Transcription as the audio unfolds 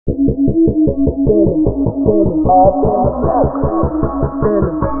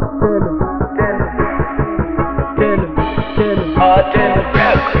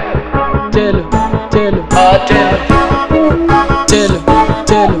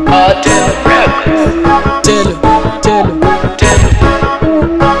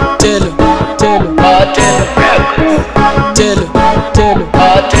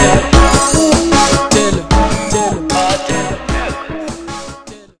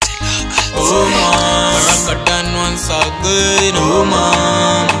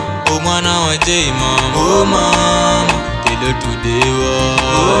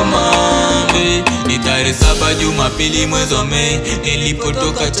Jumapili mwezi wa Mei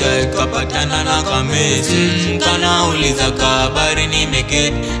nilipotoka chai kapatana na kamesi kana uliza habari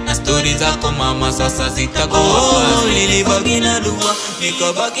nimeketi na story zako mama sasa zitakuwa nilibaki na dua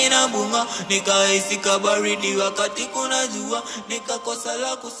nikabaki na bunga nikahisi kabaridi wakati kuna jua nikakosa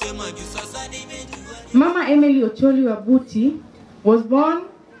la kusema juu sasa nimejua. Mama Emily Ocholi wa Buti was born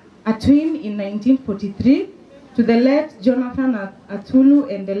a twin in 1943 to the late Jonathan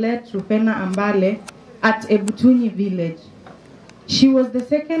Atulu and the late Rufena Ambale at Ebutunyi village. She was the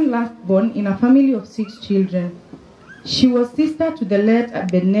second last born in a family of 6 children. She was sister to the late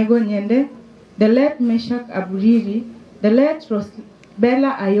Abednego Nyende, the late Meshak Aburiri, the late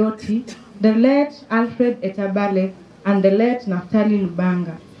Rosbella Ayoti, the late Alfred Etabale, and the late Naftali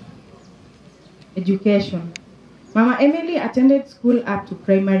Lubanga. Education. Mama Emily attended school up to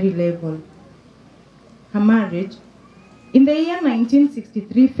primary level. Her marriage. In the year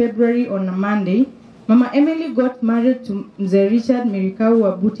 1963, February on a Monday, Mama Emily got married to Mzee Richard Mirikau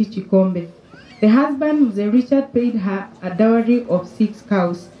wa Buti Chikombe. The husband, Mzee Richard, paid her a dowry of 6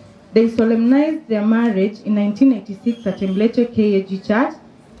 cows. They solemnized their marriage in 1986 at Mleche KAG Church,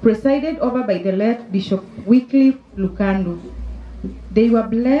 presided over by the late Bishop Wycliffe Lukandu. They were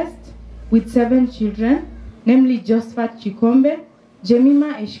blessed with 7 children, namely Josephat Chikombe,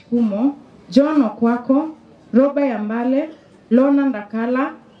 Jemima Eshkumo, John Okwako, Roba Yambale, Lona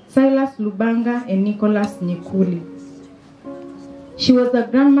Ndakala, Silas Lubanga, and Nicholas Nyekuli. She was the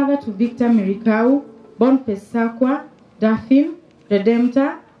grandmother to Victor Mirikau, Boniface Sakwa, Daphne,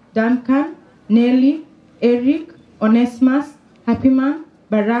 Redemptor, Duncan, Nelly, Eric, Onesimus, Happyman,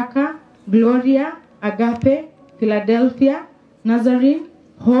 Baraka, Gloria, Agape, Philadelphia, Nazarene,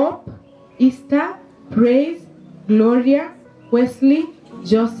 Hope, Easter, Praise, Gloria, Wesley,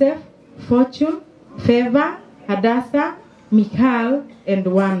 Joseph, Fortune, Favor, Hadassah, Michael, and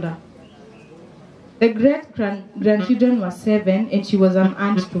Wanda. The great-grandchildren were 7, and she was an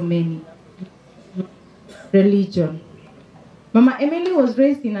aunt to many. Religion. Mama Emily was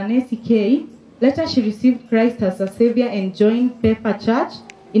raised in an ACK. Later, she received Christ as a Savior and joined Pepper Church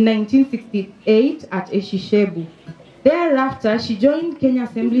in 1968 at Eshishebu. Thereafter, she joined Kenya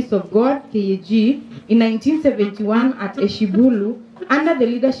Assemblies of God, KAG, in 1971 at Eshibulu under the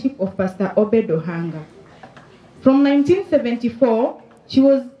leadership of Pastor Obed Ohanga. From 1974,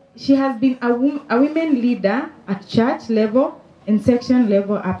 she has been a women leader at church level and section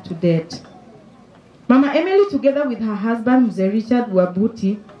level up to date. Mama Emily, together with her husband, Mzee Richard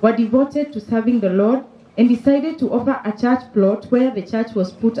Wabuti, were devoted to serving the Lord and decided to offer a church plot where the church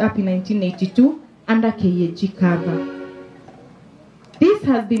was put up in 1982 under KAG cover. This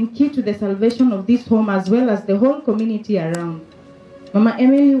has been key to the salvation of this home as well as the whole community around. Mama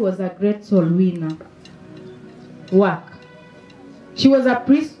Emily was a great soul winner. Work. She was a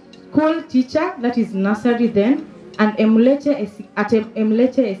preschool teacher, that is nursery then, and at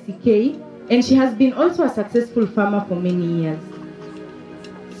Mleche SK, and she has been also a successful farmer for many years.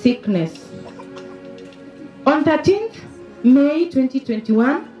 Sickness. On 13th May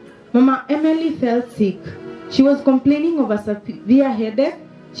 2021, Mama Emily fell sick. She was complaining of a severe headache.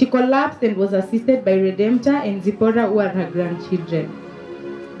 She collapsed and was assisted by Redemptor and Zipporah, who are her grandchildren.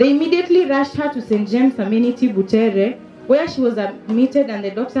 They immediately rushed her to St. James Amenity Butere, where she was admitted and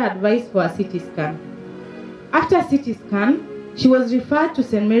the doctor advised for a CT scan. After CT scan, she was referred to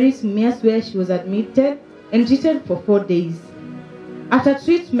St. Mary's Mumias, where she was admitted and treated for 4 days. After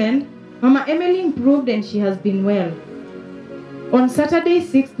treatment, Mama Emily improved and she has been well. On Saturday,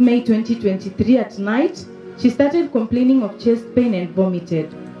 6th May 2023 at night, she started complaining of chest pain and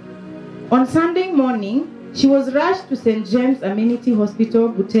vomited. On Sunday morning, she was rushed to St. James Amenity Hospital,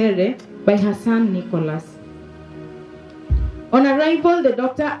 Butere, by her son Nicholas. On arrival, the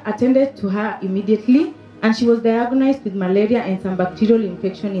doctor attended to her immediately, and she was diagnosed with malaria and some bacterial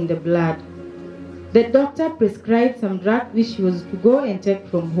infection in the blood. The doctor prescribed some drugs which she was to go and take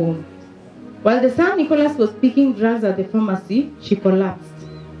from home. While the son Nicholas was picking drugs at the pharmacy, she collapsed.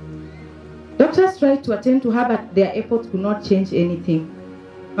 Doctors tried to attend to her, but their efforts could not change anything.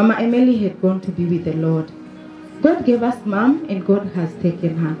 Mama Emily had gone to be with the Lord. God gave us Mom, and God has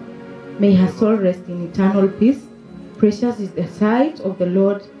taken her. May her soul rest in eternal peace. Precious is the sight of the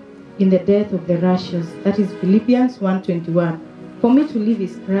Lord in the death of the righteous. That is Philippians 1:21. For me to live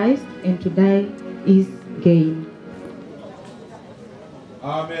is Christ, and to die is gain.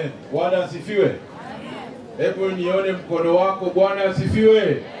 Amen. Bwana asifiwe. Hebu nione mkono wako. Bwana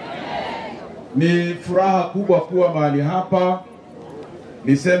asifiwe. Ni furaha kubwa kuwa mahali hapa.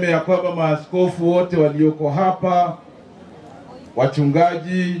 Niseme ya kwamba maaskofu wote walioko hapa,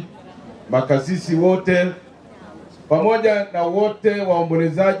 wachungaji, makasisi wote, pamoja na wote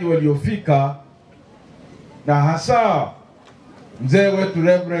waombolezaji waliofika, na hasa mzee wetu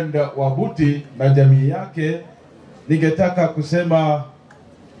Reverend Wabuti na jamii yake, ningetaka kusema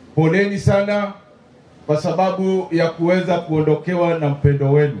poleni sana kwa sababu ya kuweza kuondokewa na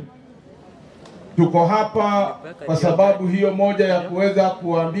mpendo wenu. Tuko hapa kwa sababu hiyo moja ya kuweza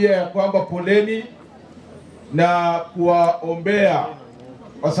kuambia ya kwamba poleni na kuwaombea,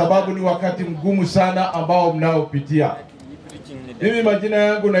 kwa sababu ni wakati mgumu sana ambao mnaopitia. Mimi majina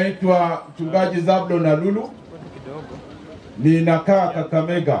yangu naitwa Mchungaji Zablo na Lulu. Ninakaa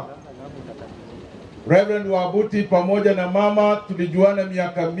Kakamega. Reverend Wabuti pamoja na mama tulijuana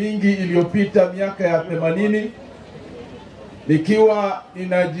miaka mingi iliyopita, miaka ya 80. Nikiwa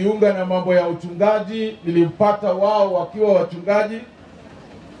ninajiunga na mambo ya uchungaji, nilimpata wao wakiwa wachungaji,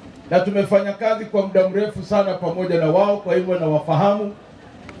 na tumefanya kazi kwa muda mrefu sana pamoja na wao, kwa hivyo na wafahamu.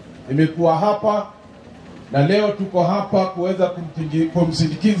 Nimekuwa hapa na leo tuko hapa kuweza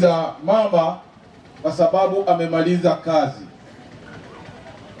kumsindikiza mama kwa sababu amemaliza kazi.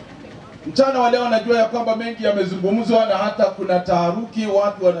 Mchana wa leo najua ya kwamba mengi yamezungumzwa, na hata kuna taharuki,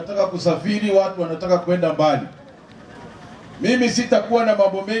 watu wanataka kusafiri, watu wanataka kwenda mbali. Mimi sitakuwa na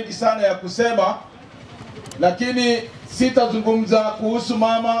mambo mengi sana ya kusema, lakini sitazungumza kuhusu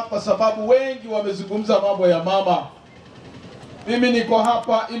mama kwa sababu wengi wamezungumza mambo ya mama. Mimi niko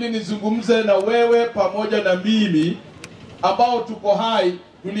hapa ili nizungumze na wewe pamoja na mimi ambao tuko hai,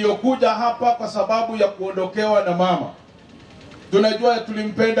 tuliokuja hapa kwa sababu ya kuondokewa na mama. Tunajua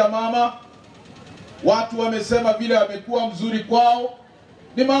tulimpenda mama. Watu wamesema vile amekuwa mzuri kwao,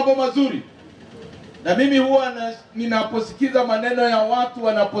 ni mambo mazuri. Na mimi huwa ninaposikiza maneno ya watu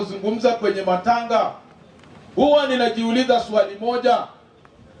wanapozungumza kwenye matanga, huwa ninajiuliza swali moja.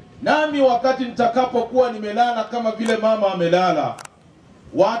 Nami wakati nitakapokuwa nimelala kama vile mama amelala,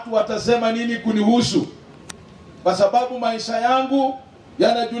 watu watasema nini kunihusu? Kwa sababu maisha yangu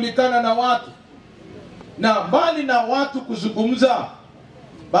yanajulikana na watu. Na mbali na watu kuzungumza,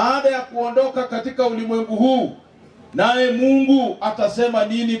 baada ya kuondoka katika ulimwengu huu, naye Mungu atasema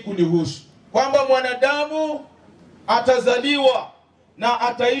nini kunihusu? Kwamba mwanadamu atazaliwa na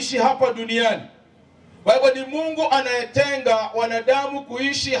ataishi hapa duniani. Kwa hivyo ni Mungu anayetenga wanadamu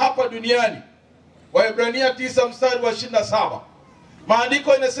kuishi hapa duniani. Waebrania 9:27.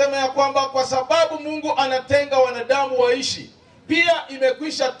 Maandiko inasema ya kwamba kwa sababu Mungu anatenga wanadamu waishi, pia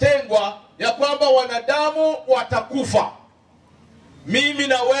imekwisha tengwa ya kwamba wanadamu watakufa. Mimi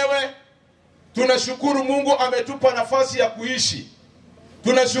na wewe tunashukuru Mungu ametupa nafasi ya kuishi.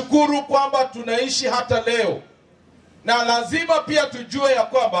 Tunashukuru kwamba tunaishi hata leo. Na lazima pia tujue ya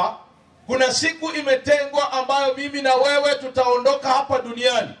kwamba kuna siku imetengwa ambayo mimi na wewe tutaondoka hapa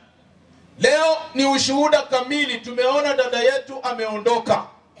duniani. Leo ni ushuhuda kamili, tumeona dada yetu ameondoka.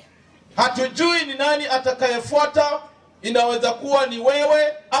 Hatujui ni nani atakayefuata, inaweza kuwa ni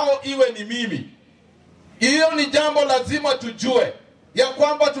wewe au iwe ni mimi. Hiyo ni jambo lazima tujue ya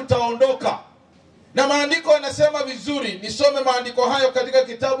kwamba tutaondoka. Na maandiko yanasema vizuri, nisome maandiko hayo katika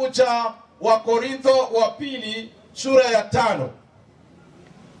kitabu cha Wakorintho wa pili sura ya 5.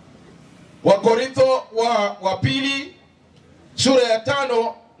 Wakorintho wa pili sura ya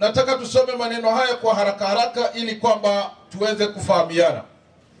 5, nataka tusome maneno haya kwa haraka haraka ili kwamba tuweze kufahamiana.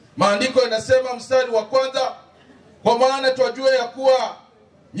 Maandiko yanasema mstari wa 1, kwa maana twajua ya kuwa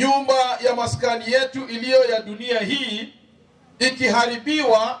nyumba ya maskani yetu iliyo ya dunia hii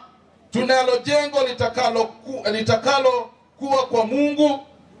ikiharibiwa, tunalo jengo litakalo kuwa kwa Mungu,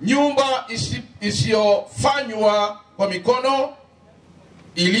 nyumba isiyofanywa kwa mikono,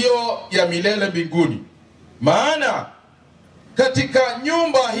 iliyo ya milele mbinguni. Maana katika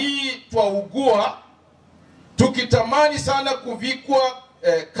nyumba hii twaugua, tukitamani sana kuvikwa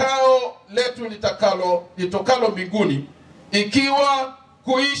kao letu litokalo mbinguni,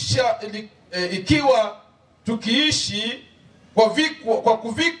 ikiwa tukiishi kwa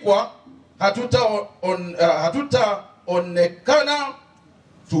kuvikwa, hatutaonekana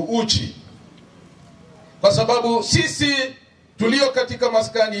tuuchi. Kwa sababu sisi tulio katika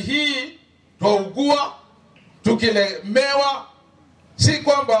maskani hii twaugua, tukilemewa si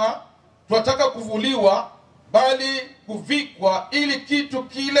kwamba tunataka kuvuliwa, bali kuvikwa, ili kitu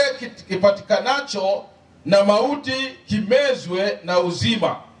kile kipatikanacho na mauti kimezwe na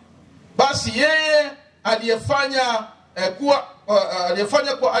uzima. Basi yeye aliyefanya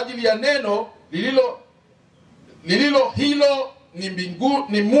kwa ajili ya neno lililo hilo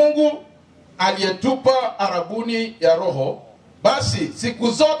ni Mungu aliyetupa arabuni ya Roho. Basi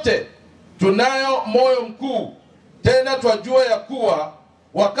siku zote tunayo moyo mkuu, tena twajua ya kuwa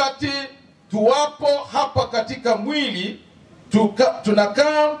wakati tuwapo hapa katika mwili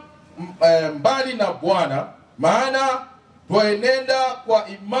tunakaa mbali na Bwana, maana twaenenda kwa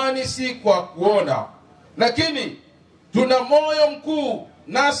imani, si kwa kuona. Lakini tuna moyo mkuu,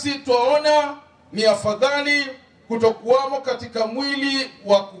 nasi twaona ni afadhali kutokuwamo katika mwili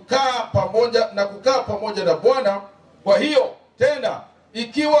wa kukaa pamoja na Bwana. Kwa hiyo tena,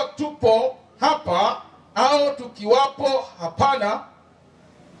 ikiwa tupo hapa au tukiwapo hapana,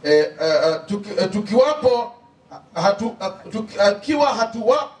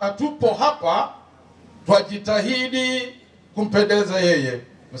 hatupo hapa, twajitahidi kumpendeza yeye.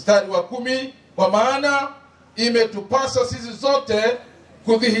 Mstari wa 10, kwa maana imetupasa sisi zote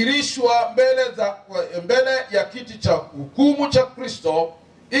kudhihirishwa mbele ya kiti cha hukumu cha Kristo,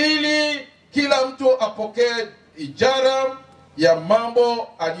 ili kila mtu apokee ijara ya mambo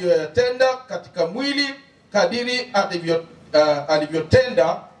aliyoyatenda katika mwili, kadiri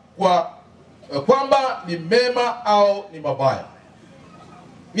alivyotenda, kwamba ni mema au ni mabaya.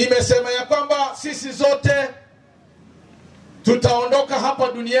 Nimesema ya kwamba sisi zote tutaondoka hapa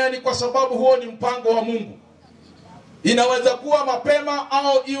duniani, kwa sababu huo ni mpango wa Mungu. Inaweza kuwa mapema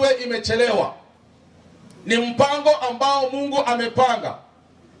au iwe imechelewa. Ni mpango ambao Mungu amepanga,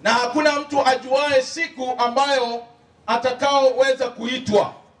 na hakuna mtu ajuae siku ambayo atakaoweza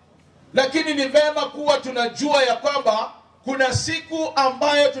kuitwa. Lakini ni vema kuwa tunajua ya kwamba kuna siku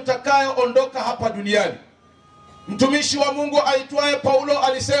ambayo tutakayoondoka hapa duniani. Mtumishi wa Mungu aitwaye Paulo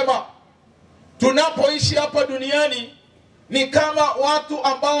alisema, tunapoishi hapa duniani ni kama watu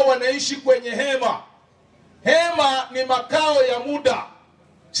ambao wanaishi kwenye hema. Hema ni makao ya muda,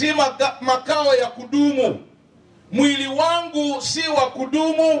 si makao ya kudumu. Mwili wangu si wa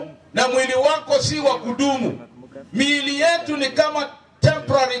kudumu na mwili wako si wa kudumu. Miili yetu ni kama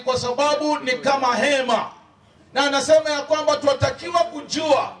temporary, kwa sababu ni kama hema. Na anasema ya kwamba tunatakiwa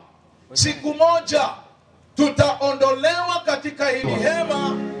kujua siku moja tutaondolewa katika hili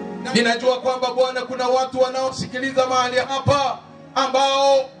hema. Ninajua kwamba Bwana, kuna watu wanaosikiliza mahali hapa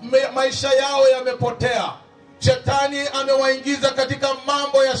ambao maisha yao yamepotea. Shetani amewaingiza katika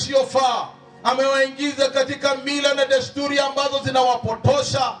mambo yasiyofaa, amewaingiza katika mila na desturi ambazo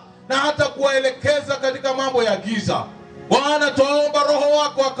zinawapotosha na hata kuwaelekeza katika mambo ya giza. Bwana, tuomba Roho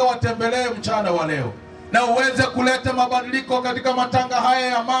wako akawatembelee mchana wa leo, na uweze kuleta mabadiliko katika matanga haya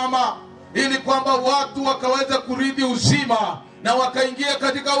ya mama, ili kwamba watu wakaweza kurithi uzima na wakaingia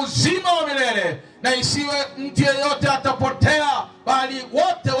katika uzima wa milele, na isiwe mtu yeyote atapotea, bali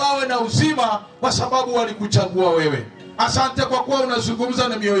wote wawe na uzima, kwa sababu walikuchagua wewe. Asante kwa kuwa unazungumza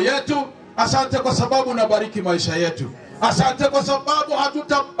na mioyo yetu. Asante kwa sababu unabariki maisha yetu. Asante kwa sababu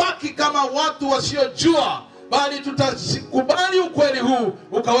hatutabaki kama watu wasiojua, bali tutakubali ukweli huu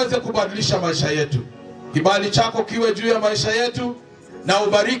ukaweze kubadilisha maisha yetu. Kibali chako kiwe juu ya maisha yetu, na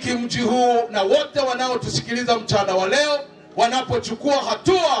ubariki mji huu na wote wanaotusikiliza mchana wa leo, wanapochukua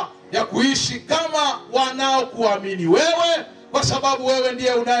hatua ya kuishi kama wanaokuamini wewe, kwa sababu wewe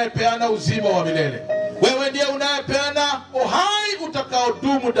ndiye unayepeana uzima wa milele. Wewe ndiye unayepeana uhai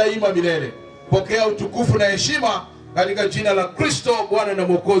utakaodumu daima milele. Pokea utukufu na heshima katika jina la Kristo Bwana na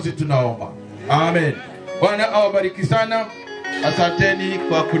Mwokozi tunaomba. Amen. Bwana awabariki sana. Asanteni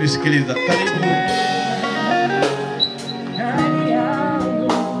kwa kunisikiliza. Karibu.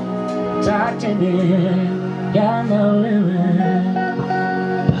 Yana wewe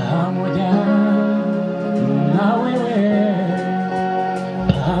pamoja na wewe,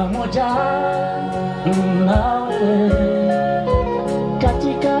 pamoja na wewe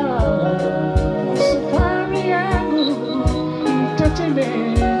katika safari yangu,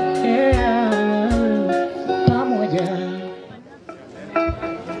 nitatembea pamoja.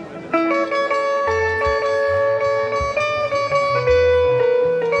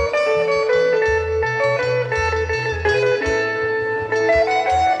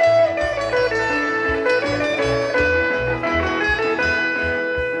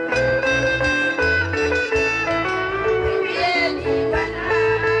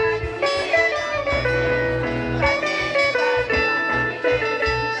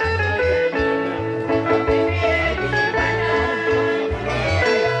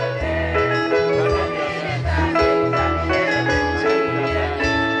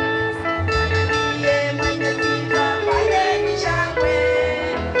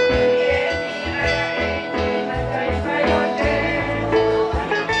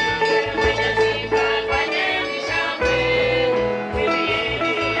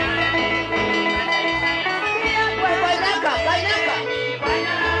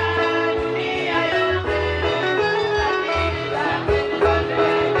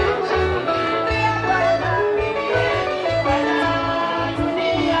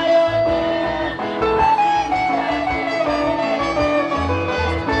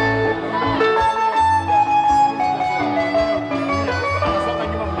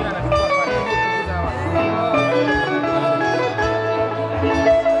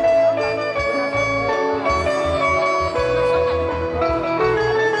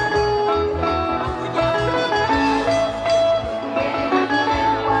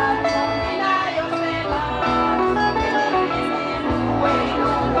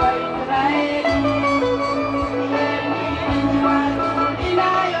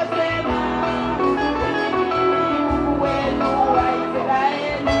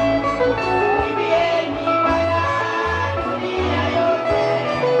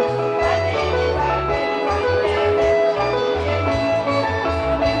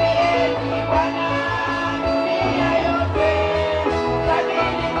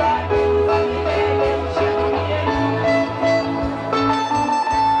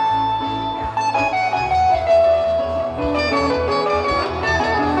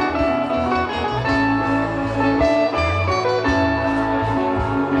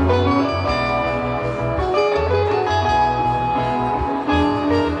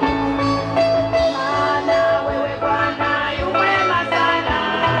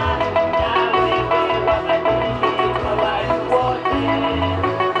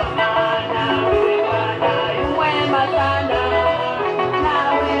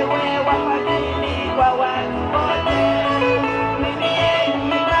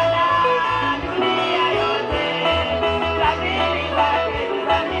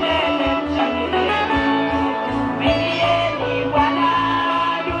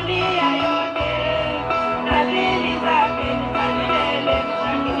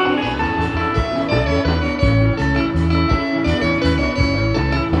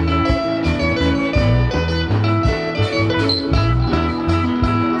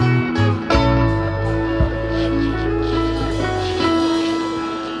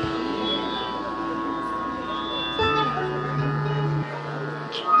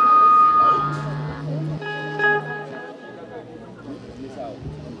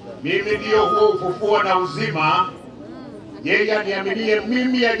 mimi ndio huo ufufuo na uzima. Yeye aniaminie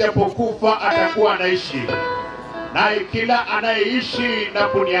mimi, ajapokufa atakuwa anaishi, naye kila anayeishi na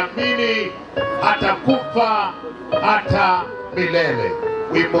kuniamini hatakufa hata milele.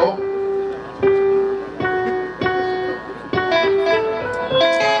 Wimbo.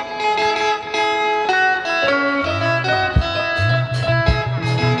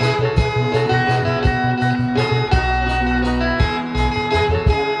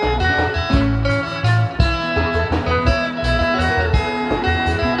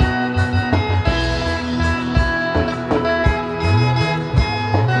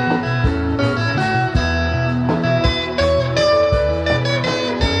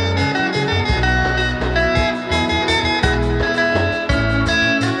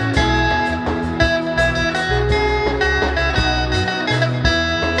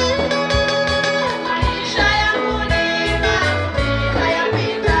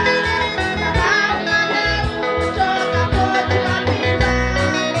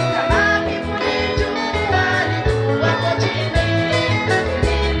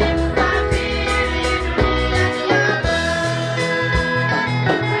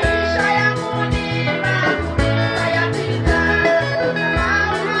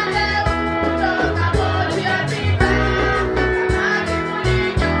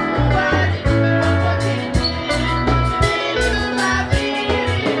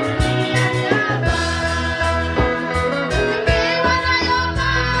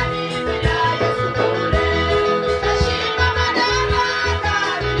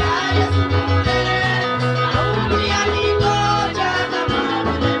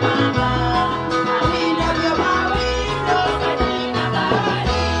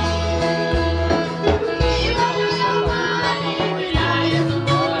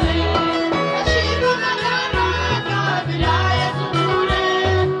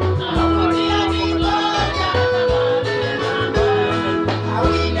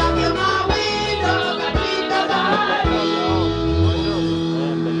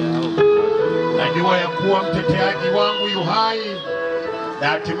 Mteteaji wangu yu hai na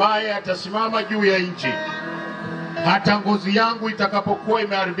hatimaye atasimama juu ya nchi. Hata ngozi yangu itakapokuwa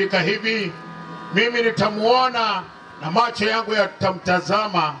imeharibika hivi, mimi nitamuona na macho yangu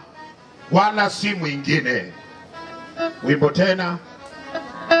yatamtazama, wala si mwingine. Wimbo tena.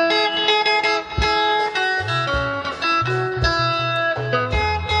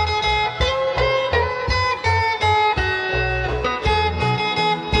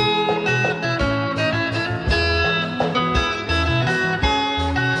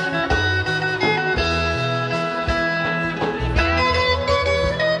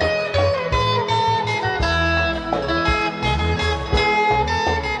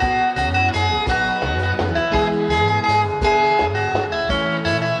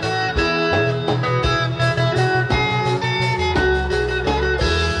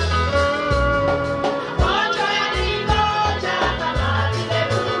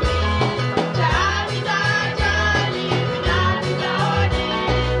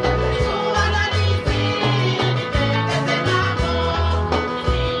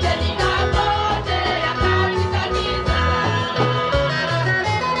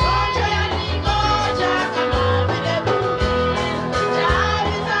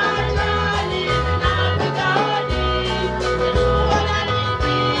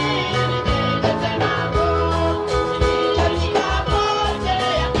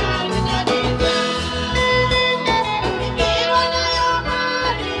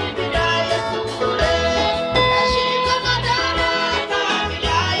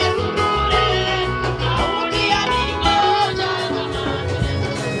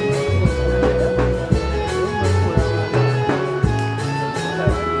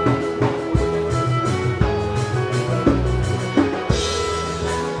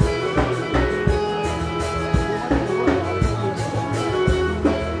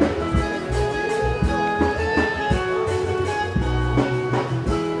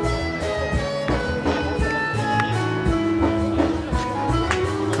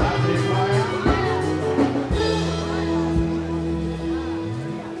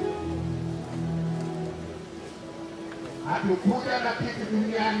 Hatukuja na kitu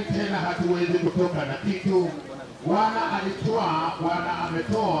duniani, tena hatuwezi kutoka na kitu. Bwana alitoa, Bwana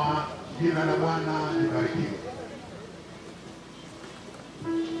ametoa, jina la Bwana libarikiwe.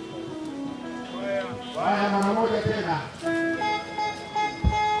 Haya, mara moja tena.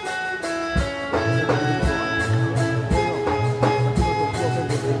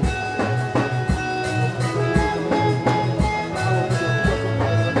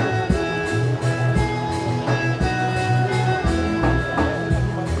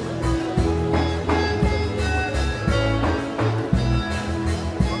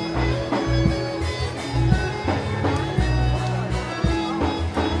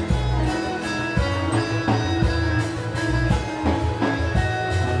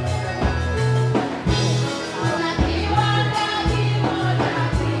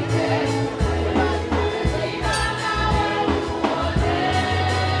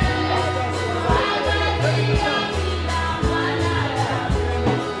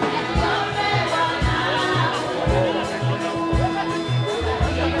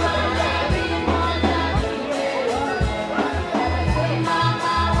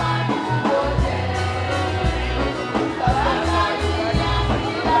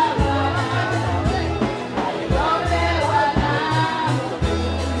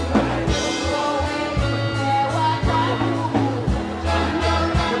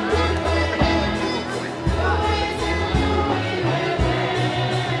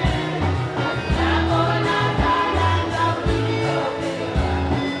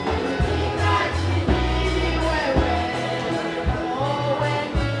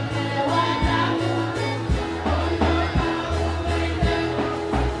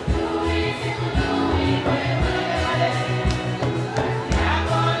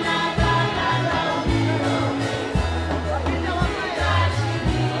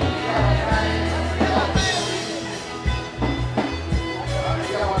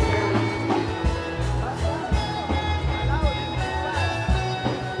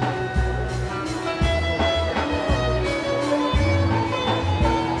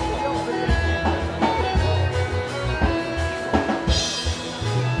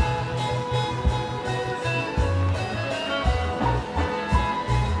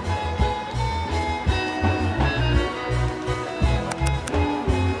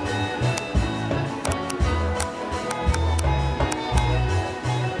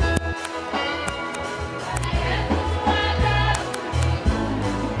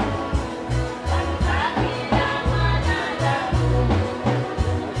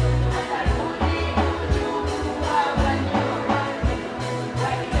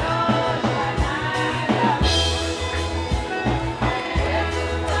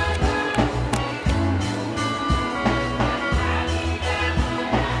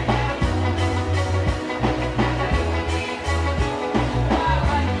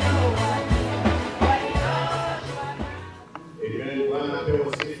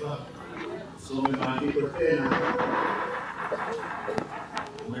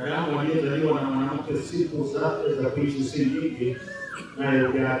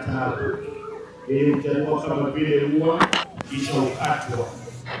 yanayojaa tabu. Yeye huchanua kama vile ua kisha ukatwa.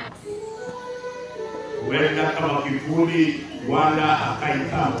 Huenda kama kivuli wala hakai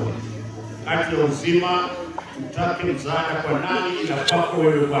kamwe. Kati ya uzima utake msaada kwa nani ila kwako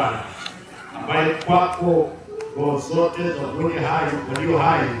wewe Bwana, ambaye kwako roho zote za wenye hai walio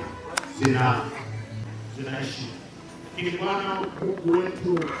hai zinaishi. Lakini Bwana Mungu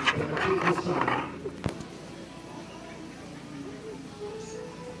wetu mtakatifu sana,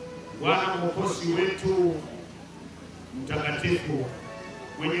 Bwana Mwokozi wetu mtakatifu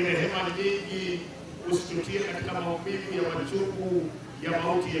mwenye rehema nyingi, usitutie katika maumivu ya machungu ya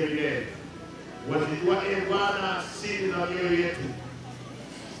mauti ya milele. Wazijua Bwana siri za mioyo yetu.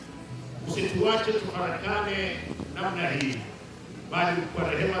 Usituache tufarakane namna hii, bali kwa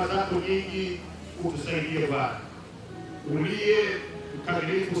rehema zako nyingi utusaidie Bwana. Uliye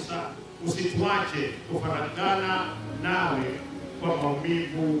mkamilifu sana, usituache kufarakana nawe kwa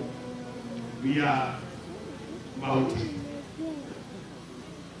maumivu ya mauti.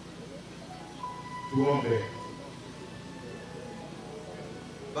 Tuombe.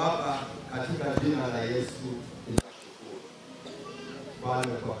 Baba, katika jina la Yesu tunashukuru Bwana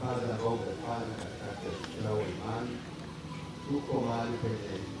kwa kazi ambayo umefanya katikati ya tunao imani. Tuko mahali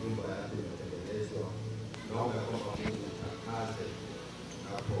kwenye nyumba yako imetengenezwa. Naomba kwamba Mungu utakaze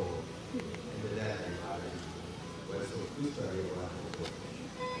hapo endelea na ibada. Kwa Yesu Kristo aliye Bwana.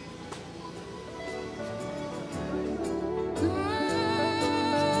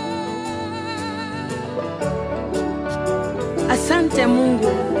 Asante Mungu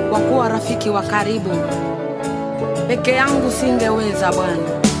kwa kuwa rafiki wa karibu. Peke yangu singeweza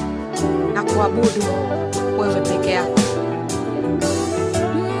Bwana, na kuabudu wewe peke yako.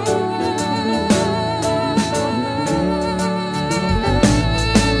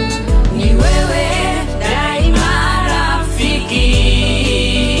 Ni wewe daima rafiki,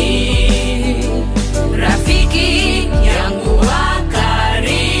 rafiki yangu wa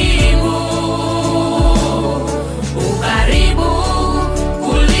karibu, ukaribu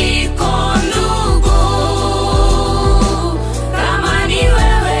kuliko ndugu. Kama ni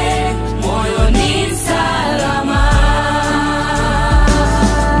wewe moyo ni salama,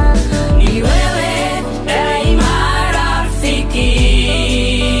 ni wewe daima rafiki,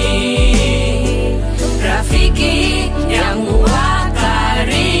 rafiki yangu wa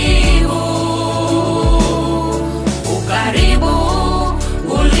karibu, ukaribu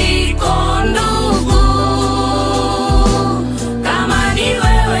kuliko ndugu. Kama ni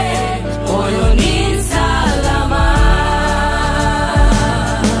wewe moyo ni salama.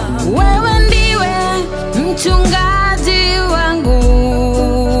 Wewe ndiwe mchungaji wangu,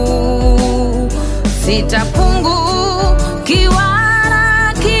 sitapungukiwa na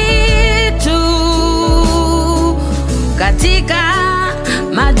kitu. Katika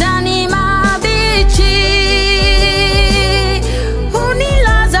majani mabichi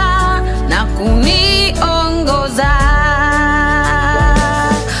unilaza na kuniongoza.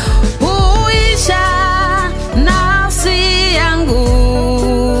 Huisha nafsi yangu,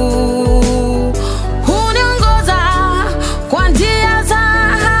 huniongoza kwa njia za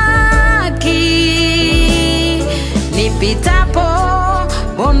haki. Nipitapo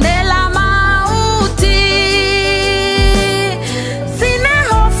bonde la mauti, sina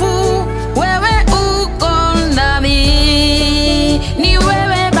hofu, wewe uko nami. Ni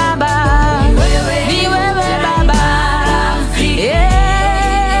wewe Baba, ni wewe Baba,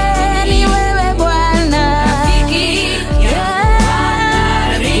 ni wewe Bwana, Rafiki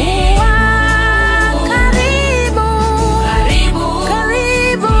karibu, karibu karibu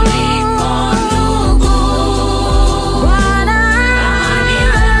kuliko ndugu. Bwana. Kama ni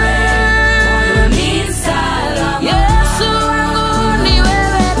wewe moyo ni salama. Yesu wangu ni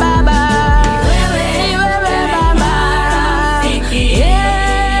wewe Baba, ni wewe Baba, Rafiki,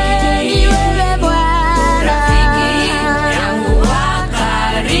 ni wewe Bwana, rafiki yangu wa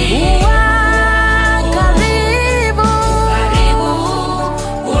karibu, karibu, karibu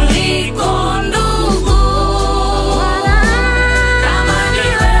kuliko ndugu. Kama ni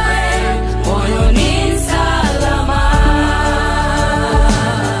wewe moyo ni salama.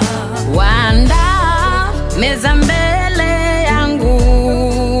 waandaa meza mbele yangu,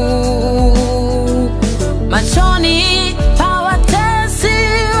 machoni pa watesi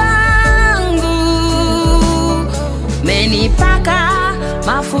wangu. Menipaka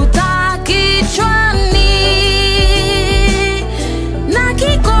mafuta kichwani, na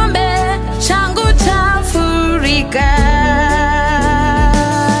kikombe changu chafurika.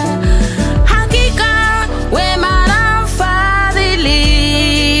 Hakika wema na fadhili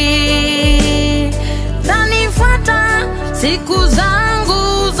zanifuata siku zangu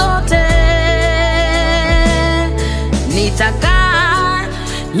nitakaa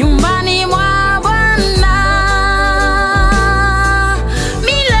nyumbani mwa Bwana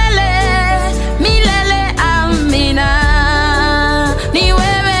milele milele. Amina. Ni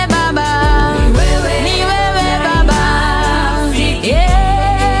wewe Baba, ni wewe Baba,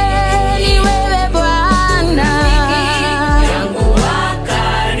 yeah, ni wewe Bwana yangu wa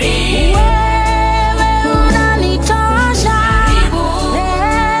karibu. Wewe unanitosha kuliko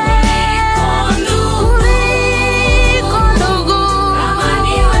ndugu. Kama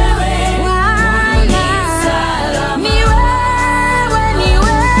ni wewe Bwana, ni wewe, ni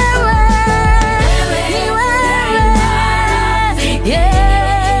wewe, ni wewe,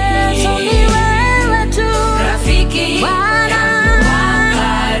 Yesu, ni wewe tu rafiki Bwana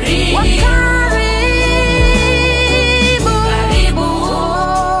wa karibu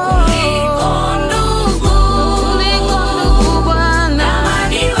kuliko ndugu Bwana. Kama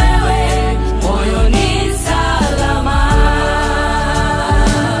ni wewe moyo ni salama.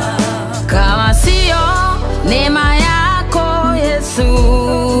 Kama sio neema yako Yesu,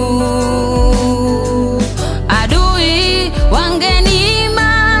 adui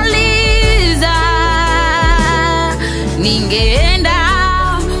wangenimaliza. Ningeenda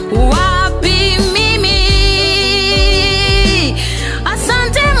wapi mimi?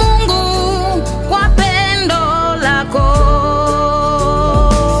 Asante Mungu kwa pendo lako.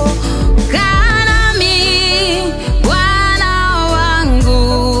 Kaa nami Bwana wangu,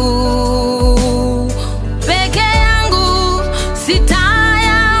 peke yangu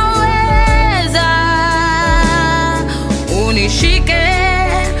sitayaweza. Unishike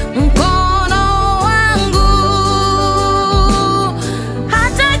mkono wangu,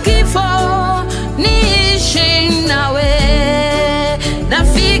 hata kifo niishi nawe.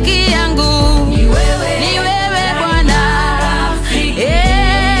 Rafiki yangu ni wewe Bwana,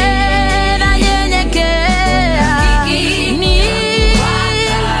 nanyenyekea.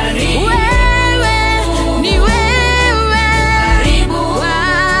 Ni wewe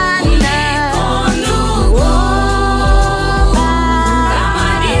Bwana. Kama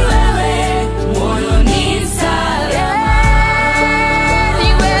ni wewe moyo ni salama. Ni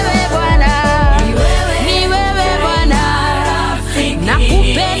wewe Bwana, ni wewe Bwana,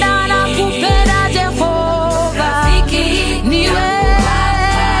 nakupenda, nakupenda Jehova. Ni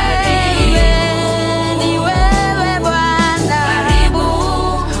wewe Bwana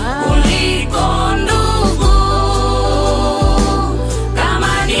kuliko ndugu.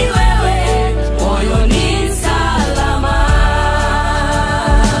 Kama ni wewe moyo ni salama.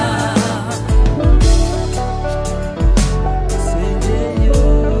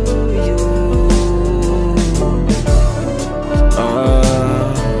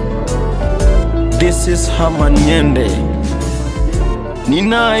 This is Hamanyende.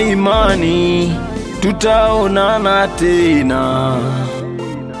 Nina imani tutaonana tena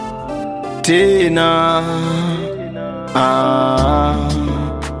tena.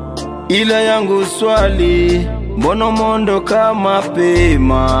 Ila yangu swali, mbona mondoka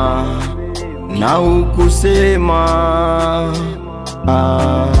mapema na hukusema?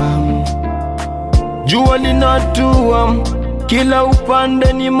 Jua linatua, kila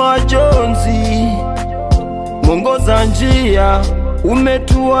upande ni majonzi. Mwongoza njia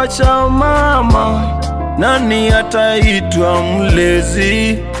umetuacha mama, nani ataitwa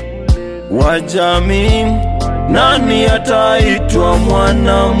mlezi wa jamii? Nani ataitwa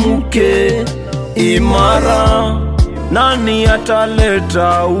mwanamke imara? Nani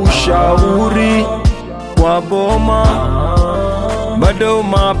ataleta ushauri kwa boma? Bado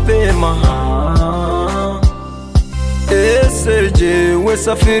mapema. Eseje we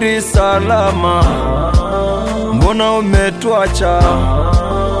safiri salama, mbona umetuacha?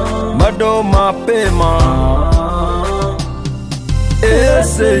 Bado mapema.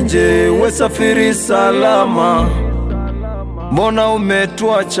 Eseje we safiri salama, mbona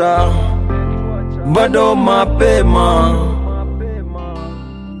umetuacha? Bado mapema.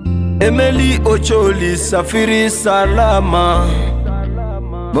 Emeli Ocholi, safiri salama,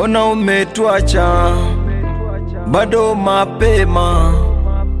 mbona umetuacha? Bado mapema.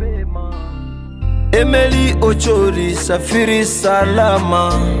 Emeli Ocholi, safiri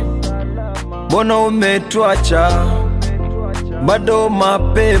salama, mbona umetuacha? Bado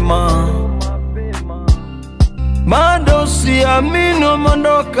mapema. Bado siamini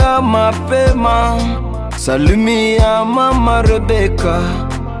umeondoka mapema. Salimia mama Rebeka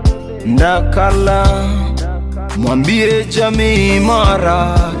Ndakala, mwambie jamii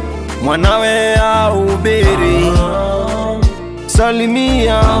imara mwanawe ahubiri.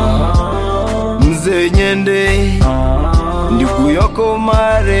 Salimia mzee Nyende, ndugu yako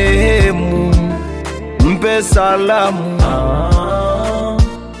marehemu, umpe salamu,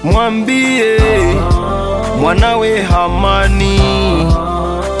 mwambie mwanawe Hamani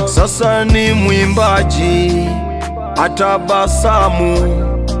sasa ni mwimbaji atabasamu.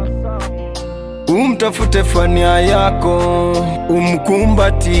 Umtafute fania yako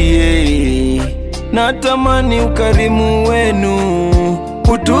umkumbatie, natamani ukarimu wenu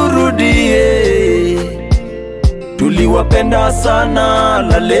uturudie. Tuliwapenda sana,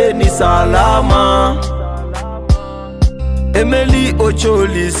 laleni salama. Emeli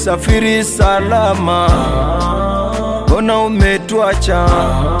Ocholi, safiri salama. Ona umetuacha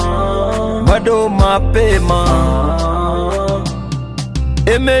bado mapema.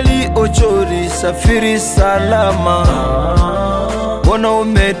 Emeli Ocholi, safiri salama. Ona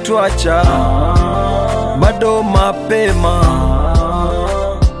umetuacha bado mapema.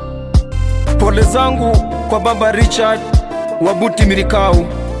 Pole zangu kwa baba Richard Wabuti Mirikau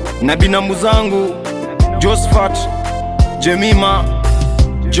na binamu zangu Josephat, Jemima,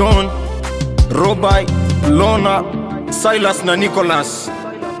 John, Robai, Lona, Silas na Nicholas.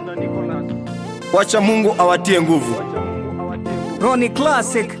 Wacha Mungu awatie nguvu. Ronnie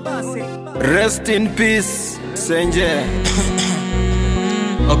Classic. Rest in peace, Senje.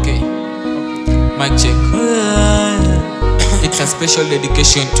 Okay, mic check. It's a special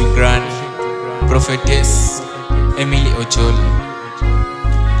dedication to Granny Prophetess Emily Ocholi.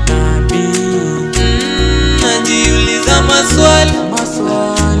 Najiuliza maswali,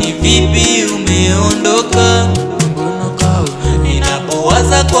 ni vipi umeondoka?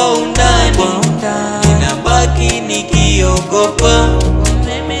 Ninapowaza kwa undani, ninabaki nikiogopa.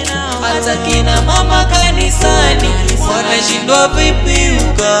 Hata kina mama kanisani wanashindwa vipi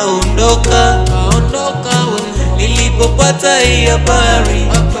ukaondoka. Nilipopata hii habari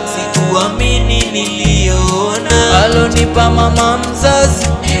sikuamini niliona. Alonipa mama mzazi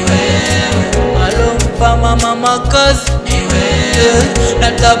ni wewe, alompa mama makazi ni wewe,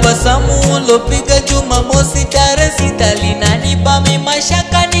 na tabasamu ulopiga Jumamosi tarehe 6 linanipa mimi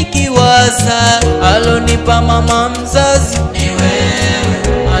mashaka nikiwaza. Alonipa mama mzazi ni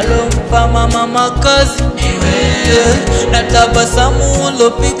wewe, alompa mama makazi ni wewe, na tabasamu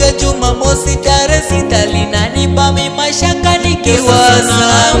ulopiga Jumamosi tarehe 6 linanipa mimi mashaka nikiwaza.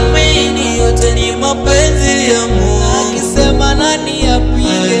 Amini yote ni mapenzi ya Mungu, akisema nani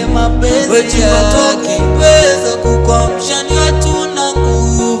apige mapenzi yake. Pesa kukwamsha ni hatuna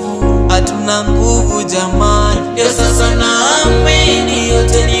nguvu jamani. Ndio sasa naamini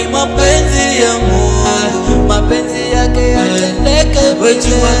yote ni mapenzi ya Mungu, mapenzi yake yatendeke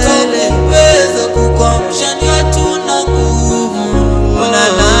milele. Pesa kukwamsha ni hatuna nguvu.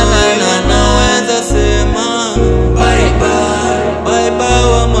 Naweza sema bye bye, bye bye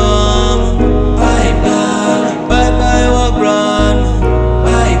wa mama, bye bye, bye bye wa grandma,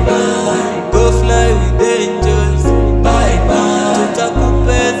 bye bye, go fly with angels, bye bye,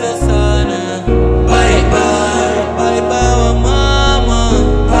 tutakupenda sana, bye bye, bye bye wa mama,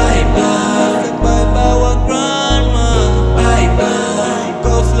 bye bye, bye bye wa grandma, bye bye,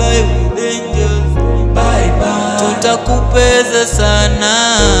 go fly with angels, bye bye, tutakupenda sana.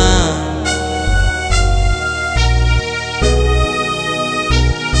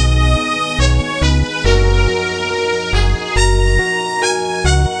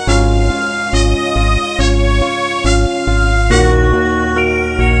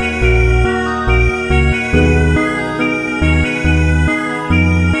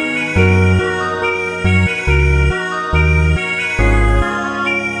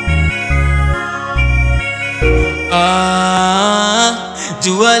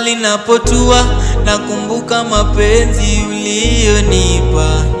 Jua linapotua nakumbuka mapenzi ulionipa.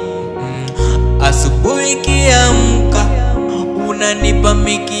 Asubuhi kiamka unanipa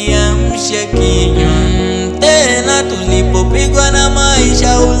mikiamsha kinywa. Tena tulipopigwa na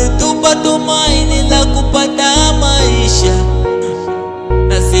maisha ulitupa tumaini la kupata maisha.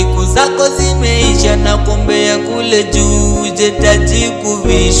 Na siku zako zimeisha na kuombea kule juu uje taji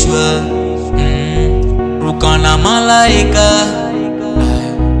kuvishwa. Ruka na malaika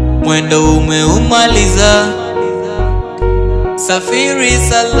mwendo umeumaliza. Safiri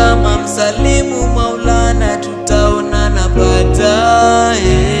salama, msalimu Maulana, tutaonana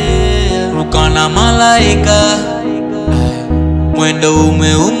baadaye. Ruka na malaika mwendo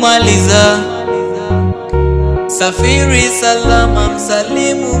umeumaliza. Safiri salama,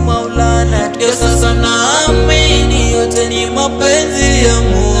 msalimu Maulana. Ndio sasa naamini yote ni mapenzi ya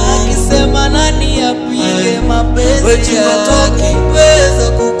Mungu, akisema nani apige mapenzi yake.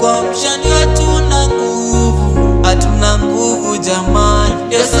 Pesa kukwamsha ni hatuna nguvu, hatuna nguvu jamani.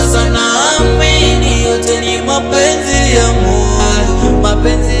 Ndio sasa naamini yote ni mapenzi ya Mungu,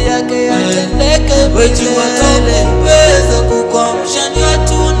 mapenzi yake yatendeke wejua tukupeza kukwamsha ndio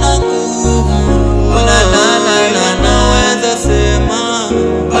hatuna nguvu. Naweza sema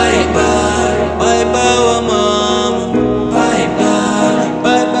bye bye, bye bye wa mama, bye bye,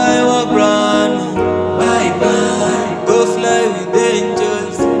 bye bye wa grandma, bye bye, go fly with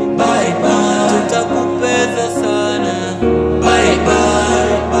angels, bye bye, tutakupeza sana, bye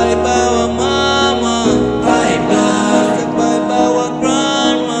bye, bye bye wa mama, bye bye, bye bye wa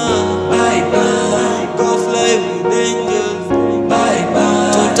grandma, bye bye, go fly with angels, bye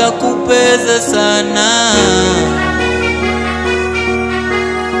bye, tutakupeza sana.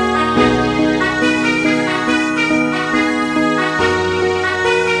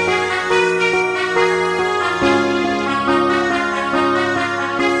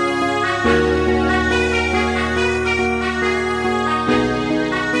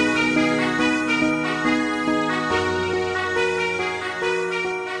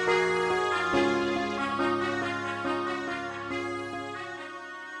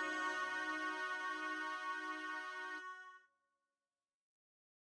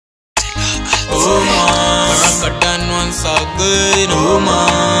 Oh mama, Ramadan once again. Oh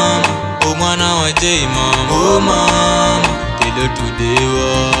mama, oh mwana wa J mama. Oh mama, tilo today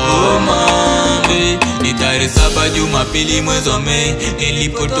wa. Oh mama, ni tarehe 7 Jumapili mwezi wa Mei,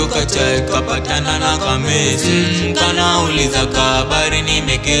 nilipotoka chai kapatana na kamesi. Kanauliza habari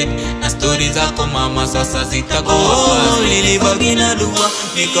nimeketi na story zako mama sasa zitakuwa. Nilibaki na dua,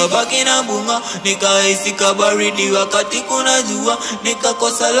 nikabaki na bunga, nikahisi kabaridi wakati kuna jua,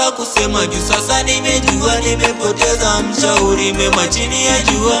 nikakosa la kusema juu sasa nimejua nimepoteza mshauri mema chini ya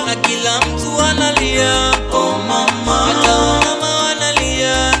jua, na kila mtu analia. Oh mama, hata mama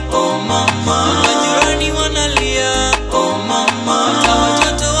wanalia. Oh mama, majirani wanalia. Oh mama, hata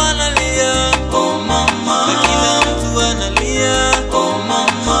watoto wanalia. Oh mama, na kila mtu analia. Oh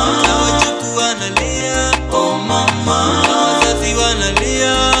mama, hata wajukuu wanalia. Oh mama, na wazazi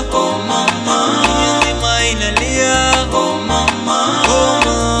wanalia. Oh mama, dunia nzima inalia. Oh mama, oh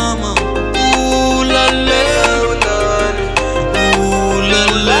mama, ulale ulale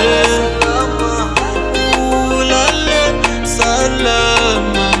ulale ulale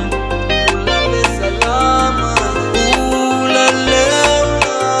salama, ulale salama, ulale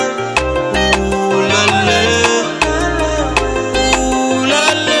ulale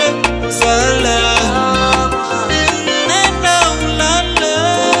ulale salama, nenda ulale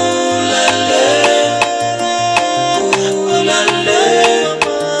ulale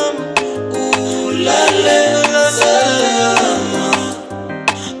ulale salama,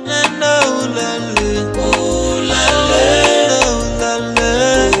 nenda ulale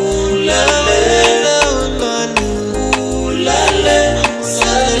ulale ulale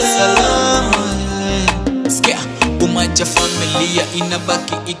salama. Sikia, umaja familia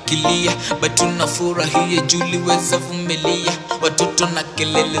inabaki ikilia, but tunafurahia juliweza vumilia. Watoto na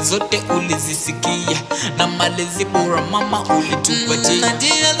kelele zote ulizisikia, na malezi bora mama ulitupatia. Na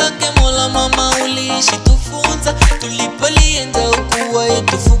njia zake Mola mama uliishi tufunza, tulipolienza ukuwa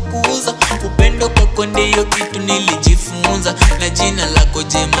yetufukuza. Upendo kwako ndiyo kitu nilijifunza, na jina lako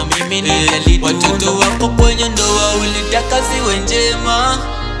jema mimi nilalitunza. Watoto wako kwenye ndoa ulitaka ziwe njema,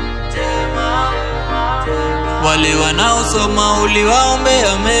 wale wanaosoma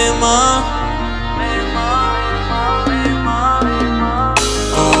uliwaombea mema.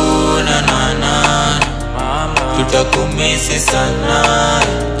 Oh na na na mama, tutakumisi sana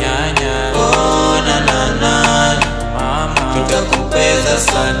nyanya. Oh na na na mama, tutakupeza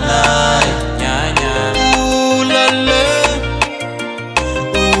sana nyanya. Ulale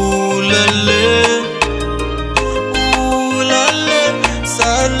ulale ulale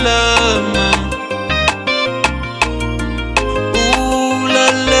salama,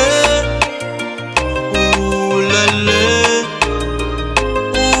 ulale ulale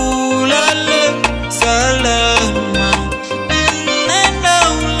ulale salama, nenda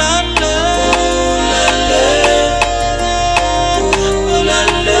ulale ulale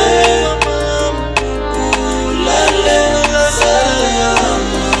ulale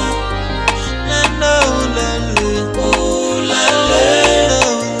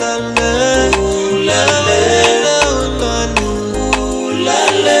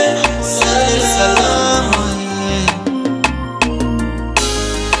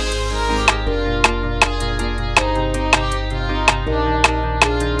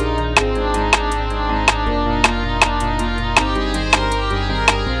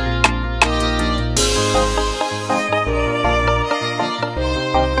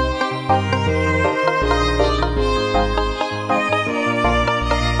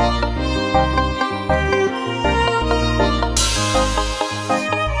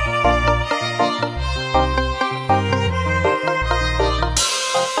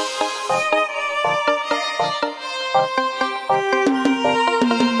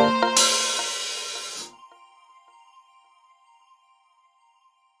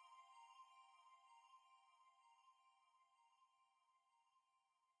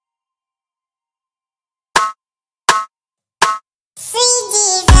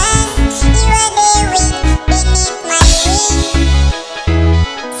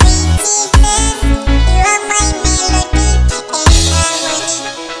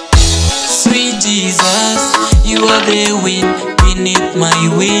are the wind beneath my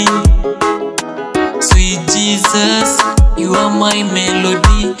wing. Sweet Jesus, you are my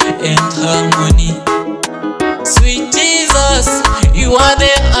melody and harmony. Sweet Jesus, you are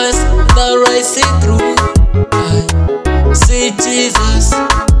the us that rising through. Sweet Jesus,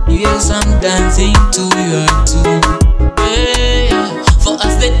 yes, I'm dancing to your tune. Yeah. For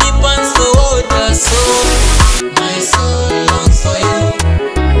us the deep and so water, so my soul longs for you.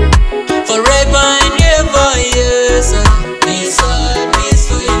 Forever and ever, yes, this heart is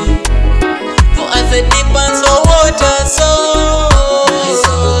for you. For us the deep and so water, so my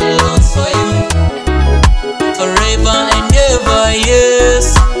soul longs for you. Forever and ever,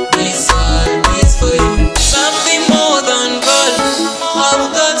 yes, this heart is for you. Something more than gold, I've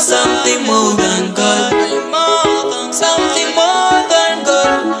got something more than gold. Something more than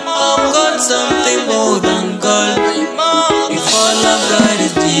gold, I've got something more than gold. If all I've got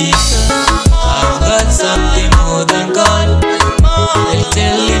is Jesus, I've got something more than gold. I'll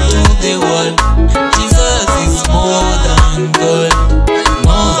tell it to the world, Jesus is more than gold.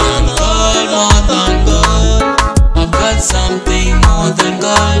 More than gold, more than gold. I've got something more than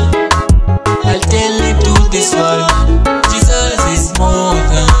gold. I'll tell it to this world, Jesus is more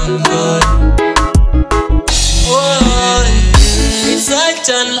than gold. Oh, it's such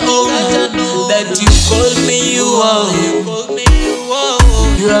an honor that you call me you are.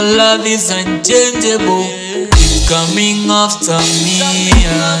 Your love is unchangeable, it's coming after me.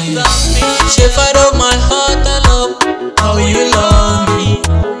 Shepherd of my heart, I love how you love me.